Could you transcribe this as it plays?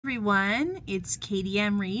Everyone, it's Katie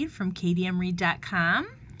M. Reed from katiemreed.com.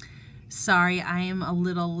 Sorry I am a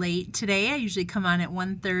little late today. I usually come on at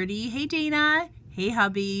 1:30. Hey Dana, hey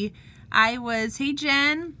hubby. Hey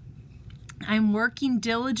Jen. I'm working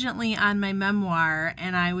diligently on my memoir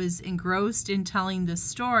and I was engrossed in telling this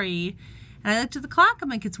story and I looked at the clock. I'm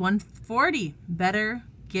like, it's 1:40. Better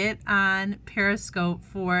get on Periscope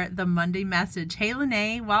for the Monday message. Hey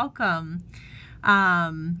Lene, welcome.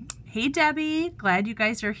 Hey Debbie, glad you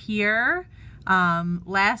guys are here.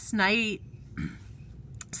 Last night,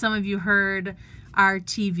 some of you heard our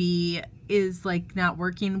TV is like not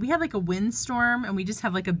working. We had like a windstorm and we just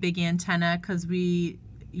have like a big antenna because we,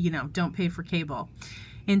 don't pay for cable.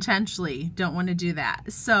 Intentionally don't want to do that.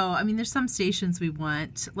 So, I mean, there's some stations we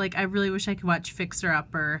want. Like, I really wish I could watch Fixer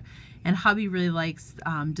Upper, and hubby really likes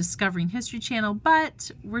Discovering History Channel,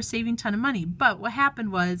 but we're saving a ton of money. But what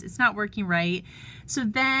happened was it's not working right. So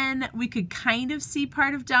then we could kind of see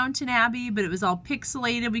part of Downton Abbey, but it was all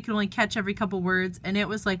pixelated. We could only catch every couple words, and it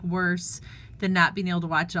was like worse than not being able to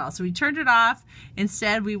watch it all. So we turned it off.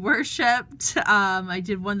 Instead, we worshiped. I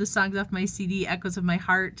did one of the songs off my CD, Echoes of My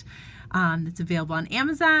Heart. That's available on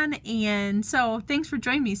Amazon. And so thanks for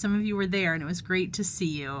joining me. Some of you were there and it was great to see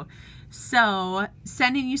you. So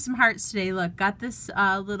sending you some hearts today. Look, got this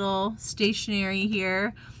little stationery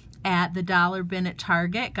here at the dollar bin at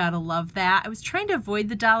Target. Gotta love that. I was trying to avoid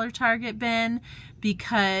the dollar Target bin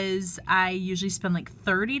because I usually spend like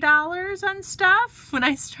 $30 on stuff when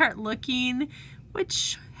I start looking,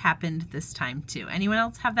 which happened this time too. Anyone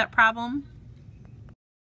else have that problem?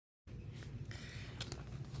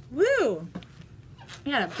 Woo! I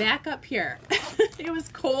gotta back up here. It was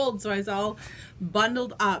cold, so I was all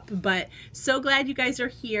bundled up, but so glad you guys are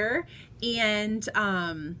here. And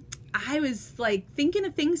I was like thinking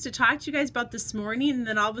of things to talk to you guys about this morning, and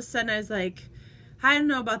then all of a sudden I was like, I don't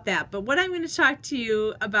know about that. But what I'm going to talk to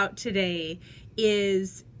you about today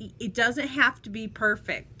is it doesn't have to be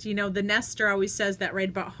perfect. You know, the Nestor always says that, right,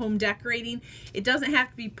 about home decorating. It doesn't have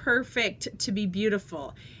to be perfect to be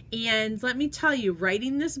beautiful. And let me tell you,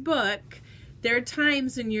 writing this book, there are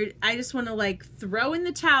times when I just want to like throw in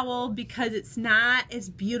the towel because it's not as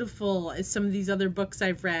beautiful as some of these other books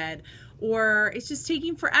I've read, or it's just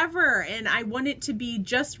taking forever and I want it to be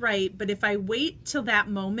just right. But if I wait till that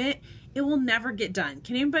moment, it will never get done.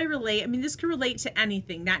 Can anybody relate? I mean, this can relate to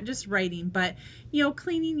anything, not just writing, but,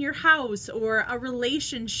 cleaning your house or a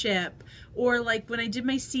relationship, or like when I did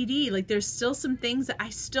my CD, like there's still some things that I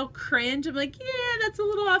still cringe. I'm like, yeah, that's a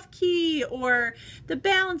little off key, or the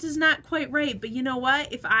balance is not quite right. But you know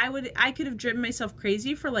what? If I could have driven myself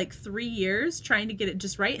crazy for like 3 years trying to get it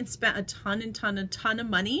just right and spent a ton of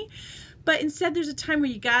money. But instead there's a time where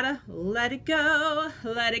you gotta let it go,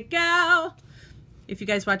 let it go. If you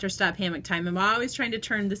guys watch our Stop Hammock Time, I'm always trying to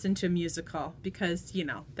turn this into a musical because,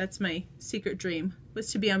 that's my secret dream,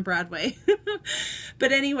 was to be on Broadway.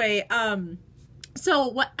 But anyway, so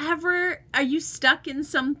whatever, are you stuck in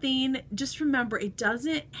something, just remember, it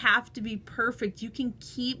doesn't have to be perfect. You can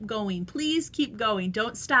keep going. Please keep going.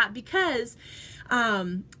 Don't stop, because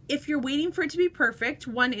if you're waiting for it to be perfect,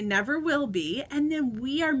 one, it never will be, and then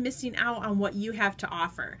we are missing out on what you have to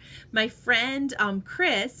offer. My friend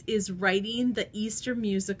Chris is writing the Easter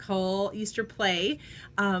play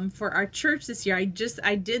for our church this year. I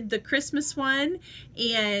did the Christmas one,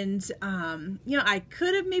 and I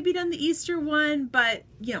could have maybe done the Easter one, but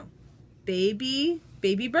baby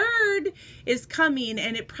bird is coming,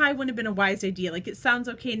 and it probably wouldn't have been a wise idea. Like, it sounds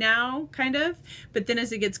okay now, kind of, but then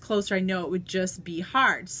as it gets closer, I know it would just be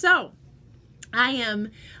hard. So I am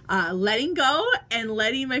letting go and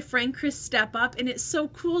letting my friend Chris step up, and it's so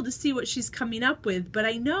cool to see what she's coming up with. But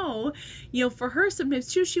I know, for her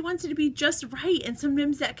sometimes too, she wants it to be just right, and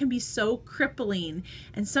sometimes that can be so crippling,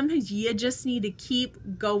 and sometimes you just need to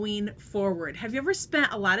keep going forward. Have you ever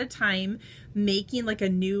spent a lot of time making like a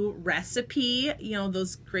new recipe,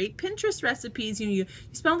 those great Pinterest recipes? You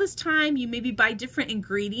spend all this time, you maybe buy different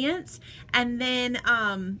ingredients, and then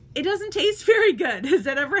it doesn't taste very good. Has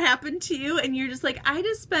that ever happened to you? And you're just like, I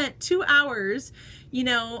just spent 2 hours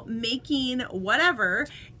making whatever,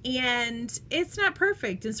 and it's not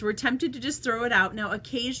perfect, and so we're tempted to just throw it out. Now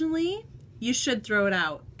occasionally you should throw it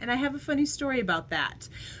out, and I have a funny story about that.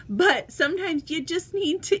 But sometimes you just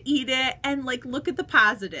need to eat it and like look at the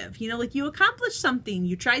positive. Like you accomplished something,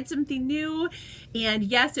 you tried something new, and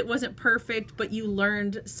yes, it wasn't perfect, but you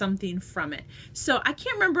learned something from it. So I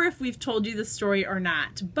can't remember if we've told you the story or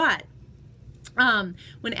not, but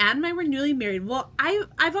when Ad and I were newly married, well,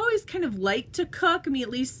 I've always kind of liked to cook. I mean, at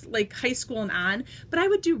least like high school and on, but I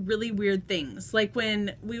would do really weird things. Like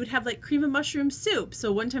when we would have like cream of mushroom soup.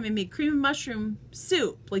 So one time I made cream of mushroom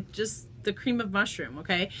soup, like just the cream of mushroom,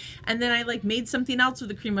 okay? And then I like made something else with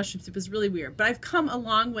the cream mushroom soup. It was really weird, but I've come a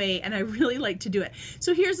long way and I really like to do it.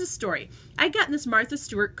 So here's the story. I got in this Martha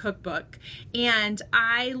Stewart cookbook and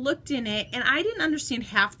I looked in it and I didn't understand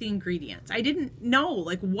half the ingredients. I didn't know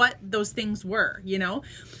like what those things were, you know?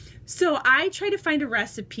 So I tried to find a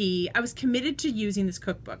recipe. I was committed to using this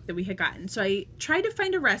cookbook that we had gotten. So I tried to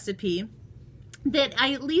find a recipe that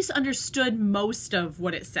I at least understood most of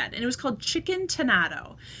what it said. And it was called chicken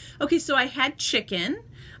tonado. Okay, so I had chicken,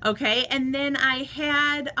 okay, and then I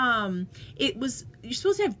had, you're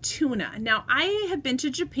supposed to have tuna. Now, I have been to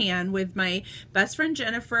Japan with my best friend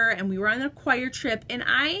Jennifer, and we were on a choir trip, and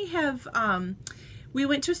I have, we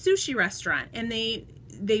went to a sushi restaurant, and they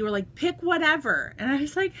were like, pick whatever. And I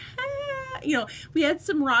was like, you know, we had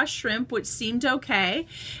some raw shrimp, which seemed okay.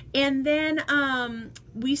 And then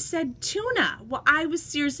we said tuna. Well, I was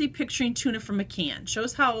seriously picturing tuna from a can.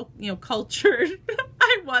 Shows how, you know, cultured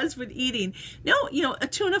I was with eating. No, you know, a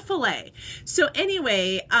tuna fillet. So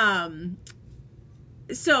anyway,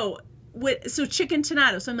 so chicken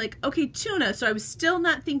tonado. So I'm like, okay, tuna. So I was still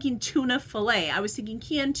not thinking tuna fillet. I was thinking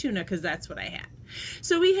canned tuna because that's what I had.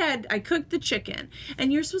 So I cooked the chicken,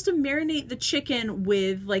 and you're supposed to marinate the chicken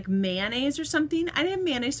with like mayonnaise or something. I didn't have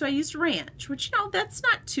mayonnaise, so I used ranch, which, you know, that's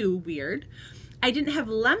not too weird. I didn't have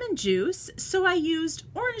lemon juice, so I used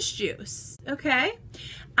orange juice, okay?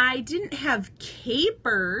 I didn't have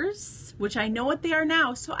capers, which I know what they are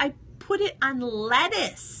now, so I put it on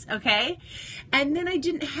lettuce, okay? And then I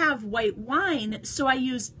didn't have white wine, so I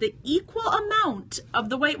used the equal amount of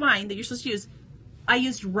the white wine that you're supposed to use. I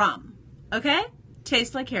used rum, okay?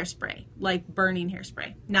 Tastes like hairspray, like burning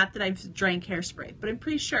hairspray. Not that I've drank hairspray, but I'm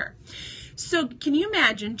pretty sure. So can you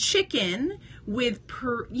imagine chicken with,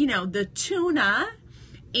 you know, the tuna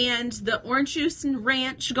and the orange juice and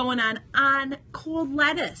ranch going on cold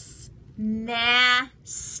lettuce?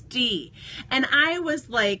 Nasty. And I was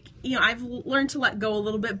like, you know, I've learned to let go a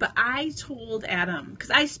little bit, but I told Adam,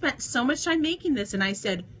 because I spent so much time making this, and I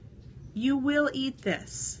said, you will eat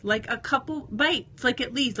this, like a couple bites, like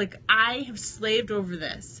at least, like I have slaved over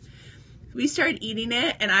this. We started eating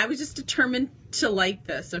it, and I was just determined to like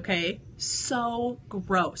this, okay? So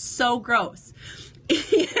gross, so gross.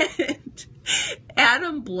 And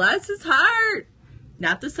Adam, bless his heart,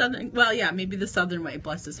 not the southern, well, yeah, maybe the southern way,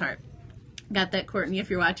 bless his heart. Got that, Courtney, if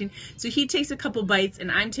you're watching. So he takes a couple bites,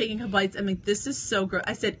 and I'm taking a couple bites. I'm like, this is so gross.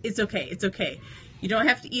 I said, it's okay, it's okay. You don't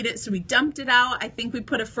have to eat it. So we dumped it out. I think we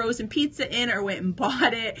put a frozen pizza in or went and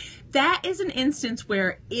bought it. That is an instance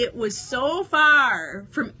where it was so far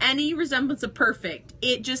from any resemblance of perfect.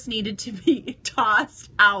 It just needed to be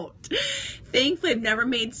tossed out. Thankfully, I've never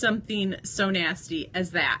made something so nasty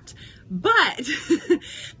as that. But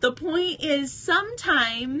the point is,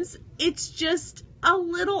 sometimes it's just a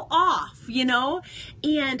little off, you know?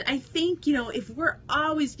 And I think, you know, if we're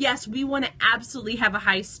always, yes, we want to absolutely have a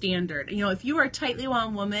high standard. You know, if you are a tightly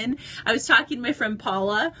wound woman, I was talking to my friend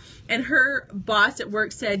Paula, and her boss at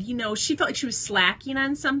work said, you know, she felt like she was slacking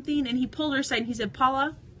on something, and he pulled her aside and he said,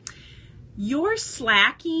 Paula, your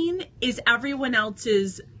slacking is everyone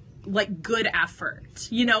else's like good effort,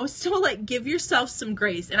 you know? So like give yourself some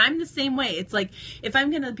grace. And I'm the same way. It's like if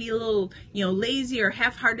I'm gonna be a little, you know, lazy or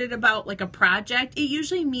half-hearted about like a project, it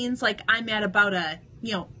usually means like I'm at about a,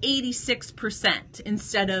 you know, 86%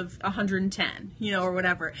 instead of 110, you know, or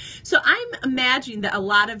whatever. So I'm imagining that a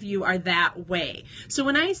lot of you are that way. So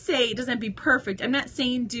when I say it doesn't have to be perfect, I'm not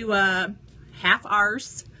saying do a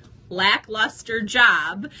half-arse, lackluster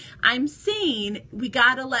job. I'm saying we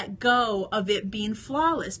gotta let go of it being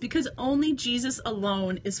flawless, because only Jesus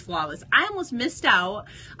alone is flawless. I almost missed out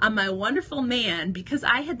on my wonderful man because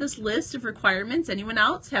I had this list of requirements. Anyone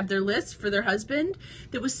else have their list for their husband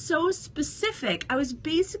that was so specific? I was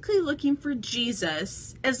basically looking for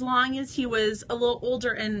Jesus as long as he was a little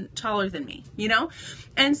older and taller than me, you know?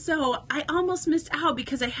 And so I almost missed out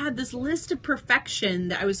because I had this list of perfection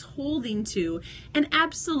that I was holding to. And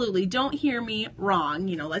absolutely, don't hear me wrong.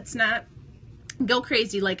 You know, let's not go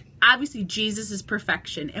crazy. Like, obviously, Jesus is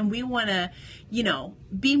perfection, and we want to, you know,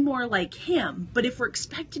 be more like him. But if we're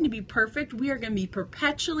expecting to be perfect, we are going to be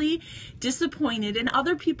perpetually disappointed, and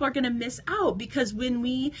other people are going to miss out, because when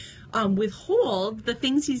we withhold the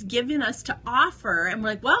things he's given us to offer, and we're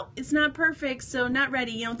like, well, it's not perfect, so not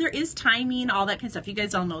ready. You know, there is timing, all that kind of stuff. You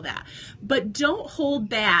guys all know that. But don't hold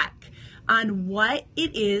back on what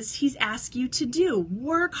it is he's asked you to do.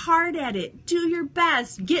 Work hard at it. Do your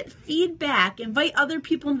best. Get feedback. Invite other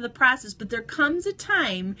people into the process. But there comes a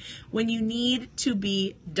time when you need to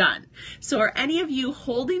be done. So are any of you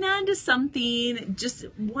holding on to something, just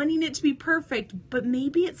wanting it to be perfect, but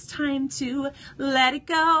maybe it's time to let it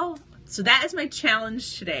go? So that is my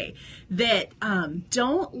challenge today, that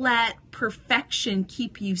don't let perfection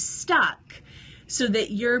keep you stuck so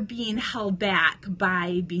that you're being held back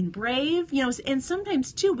by being brave, you know, and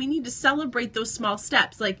sometimes too, we need to celebrate those small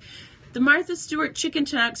steps. Like the Martha Stewart chicken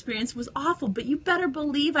tuna experience was awful, but you better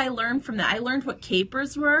believe I learned from that. I learned what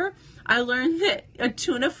capers were. I learned that a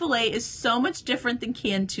tuna fillet is so much different than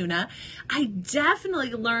canned tuna. I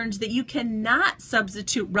definitely learned that you cannot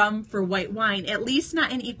substitute rum for white wine, at least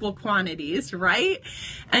not in equal quantities, right?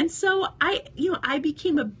 And so I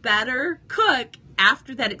became a better cook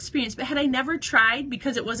after that experience. But had I never tried,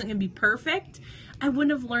 because it wasn't going to be perfect, I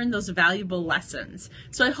wouldn't have learned those valuable lessons.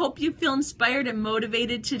 So I hope you feel inspired and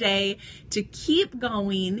motivated today to keep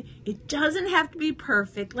going. It doesn't have to be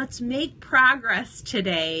perfect. Let's make progress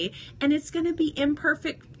today. And it's going to be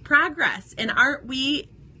imperfect progress. And aren't we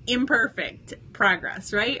imperfect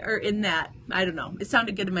progress, right? Or in that, I don't know. It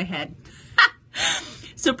sounded good in my head.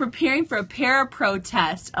 So preparing for a para-pro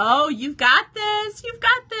test. Oh, you've got this. You've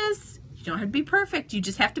got this. You don't have to be perfect. You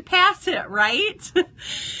just have to pass it, right?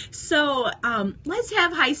 So let's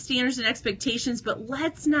have high standards and expectations, but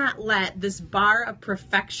let's not let this bar of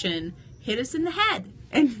perfection hit us in the head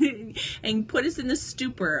and put us in the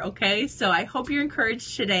stupor, okay? So I hope you're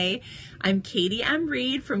encouraged today. I'm Katie M.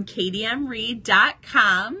 Reed from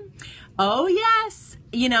katiemreed.com. Oh, yes.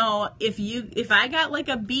 You know, if I got like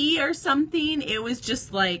a B or something, it was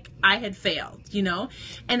just like I had failed, you know?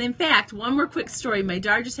 And in fact, one more quick story. My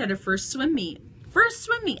daughter just had her first swim meet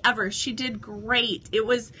ever. She did great.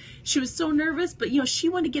 She was so nervous, but you know, she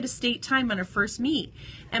wanted to get a state time on her first meet.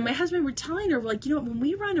 And my husband were telling her, like, you know, when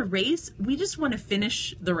we run a race, we just want to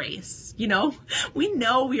finish the race, you know? We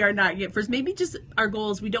know we are not get first. Maybe just our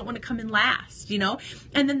goal is we don't want to come in last, you know?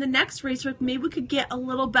 And then the next race, maybe we could get a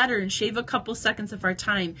little better and shave a couple seconds of our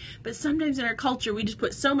time. But sometimes in our culture, we just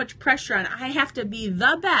put so much pressure on, I have to be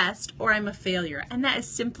the best or I'm a failure. And that is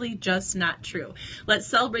simply just not true. Let's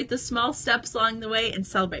celebrate the small steps along the way and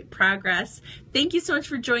celebrate progress. Thank you so much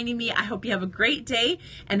for joining me. I hope you have a great day,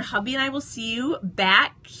 and hubby and I will see you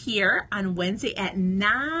back here on Wednesday at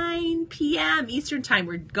 9 p.m. Eastern time.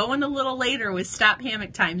 We're going a little later with Stop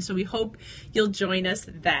Hammock time, so we hope you'll join us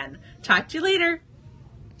then. Talk to you later.